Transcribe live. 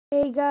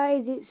Hey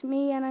guys, it's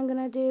me, and I'm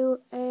gonna do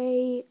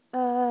a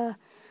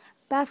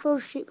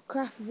Battleship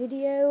Craft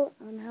video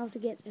on how to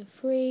get a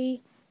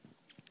free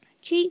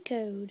cheat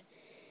code.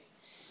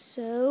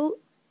 So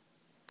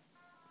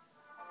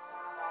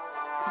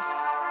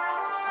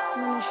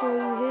I'm gonna show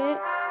you here.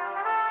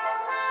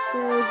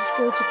 So just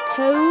go to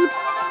code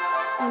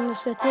on the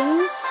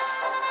settings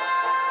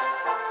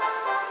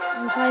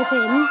and type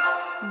in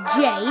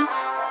J.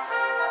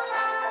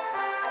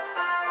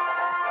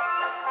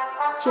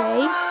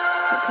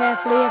 But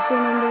carefully, you have to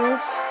remember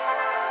this.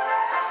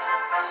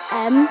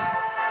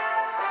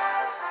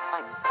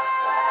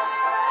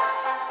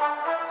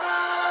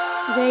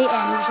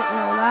 JM, just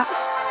ignore that.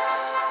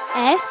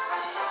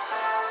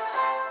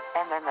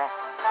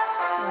 MMS.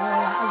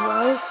 Ignore that as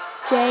well.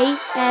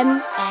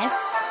 JMS.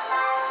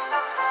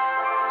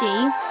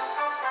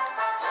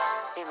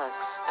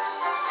 Emotes.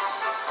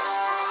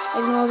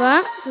 Ignore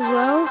that as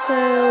well.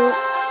 So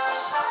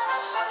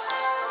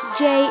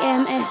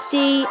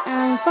JMSD,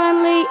 and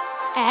finally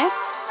F.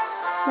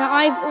 Now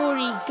I've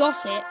already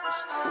got it,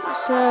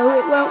 so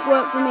it won't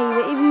work for me,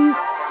 but if you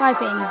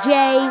type in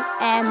JMSDF,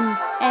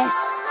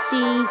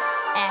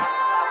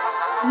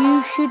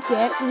 you should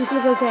get, if you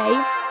click OK,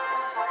 it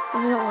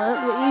doesn't work,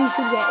 but you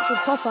should get, it should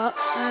pop up,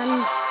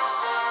 and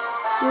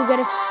you'll get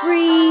a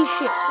free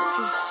ship, which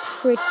is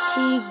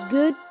pretty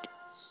good.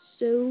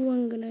 So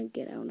I'm gonna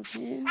get out of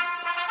here,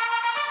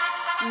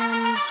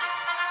 and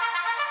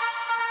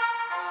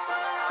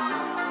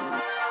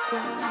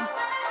down.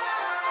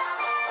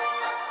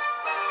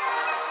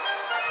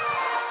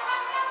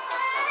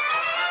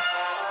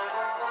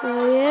 So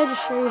yeah,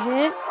 just show you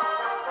here.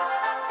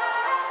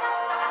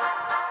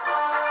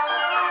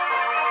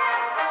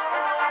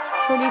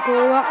 Pretty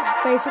cool. That's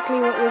basically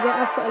what you get.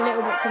 I've put a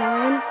little bit to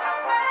mine.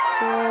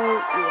 So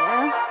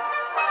yeah,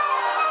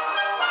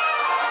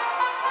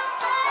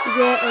 you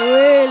get a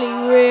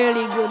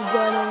really good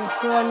gun on the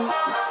front.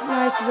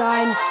 Nice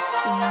design.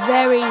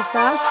 Very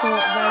fast,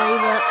 not very,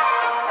 but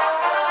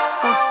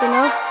fast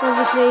enough.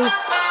 Obviously,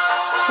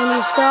 when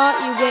you start,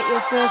 you get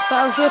your first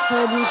battleship,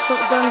 and you put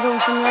guns on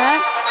from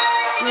there.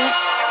 Yeah,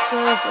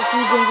 so a few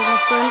guns on the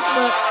front,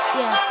 but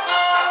yeah.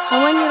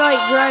 And when you're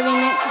like driving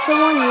next to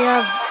someone, you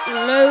have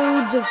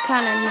loads of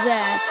cannons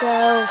there,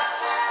 so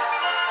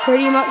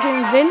pretty much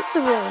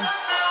invincible.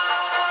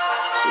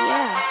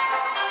 Yeah,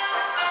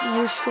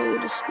 I'll show you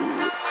the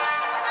speed.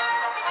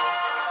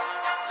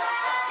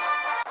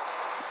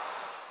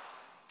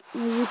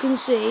 As you can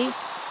see,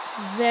 it's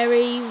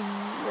very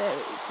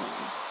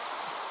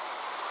fast.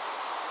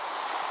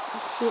 You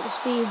can see the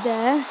speed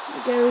there.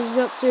 It goes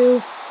up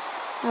to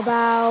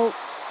about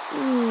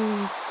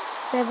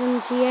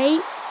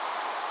 78.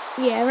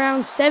 Yeah,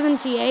 around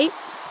 78.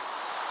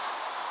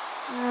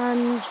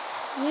 And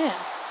yeah,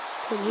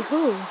 pretty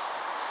cool.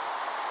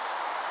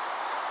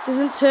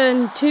 Doesn't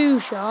turn too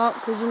sharp,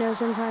 because you know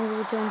sometimes if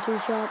you turn too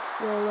sharp,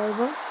 roll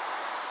over.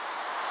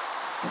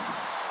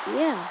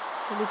 Yeah,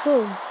 pretty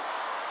cool.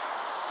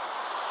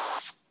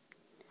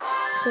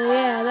 So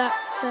yeah,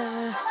 that's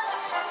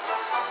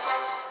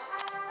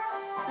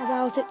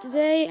about it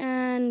today,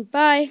 and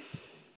bye.